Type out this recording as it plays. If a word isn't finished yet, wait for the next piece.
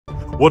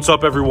What's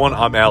up, everyone?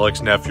 I'm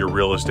Alex Neff, your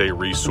real estate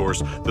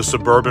resource. The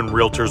Suburban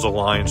Realtors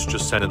Alliance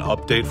just sent an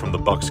update from the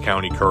Bucks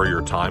County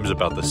Courier-Times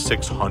about the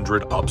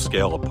 600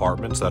 upscale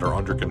apartments that are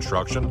under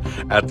construction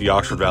at the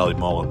Oxford Valley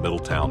Mall in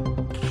Middletown.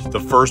 The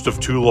first of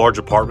two large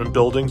apartment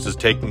buildings is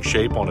taking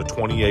shape on a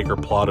 20-acre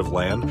plot of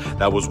land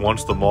that was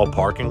once the mall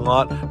parking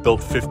lot,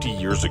 built 50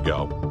 years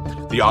ago.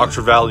 The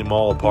Oxford Valley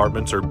Mall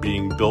apartments are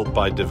being built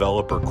by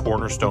developer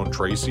Cornerstone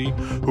Tracy,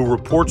 who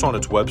reports on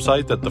its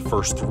website that the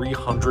first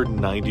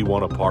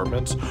 391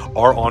 apartments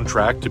are on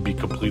track to be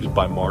completed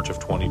by March of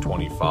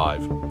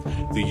 2025.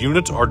 The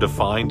units are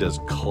defined as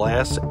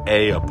Class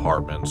A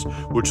apartments,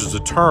 which is a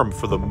term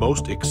for the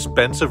most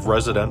expensive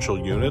residential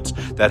units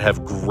that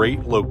have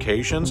great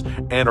locations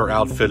and are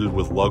outfitted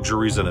with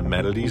luxuries and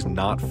amenities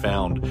not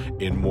found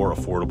in more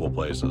affordable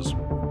places.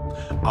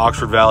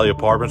 Oxford Valley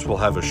Apartments will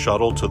have a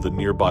shuttle to the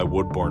nearby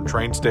Woodbourne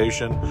train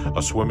station,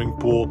 a swimming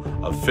pool,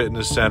 a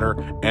fitness center,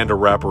 and a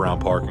wraparound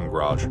parking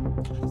garage.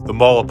 The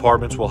mall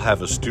apartments will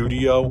have a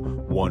studio,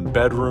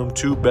 1-bedroom,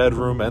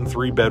 2-bedroom, and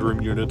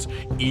 3-bedroom units,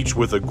 each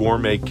with a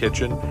gourmet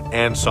kitchen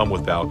and some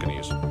with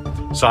balconies.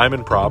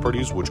 Simon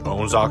Properties, which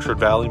owns Oxford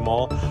Valley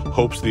Mall,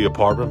 hopes the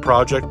apartment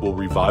project will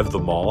revive the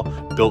mall,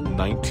 built in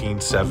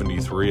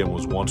 1973 and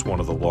was once one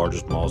of the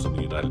largest malls in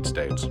the United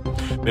States.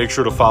 Make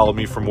sure to follow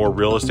me for more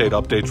real estate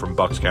updates from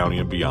Bucks County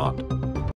and beyond.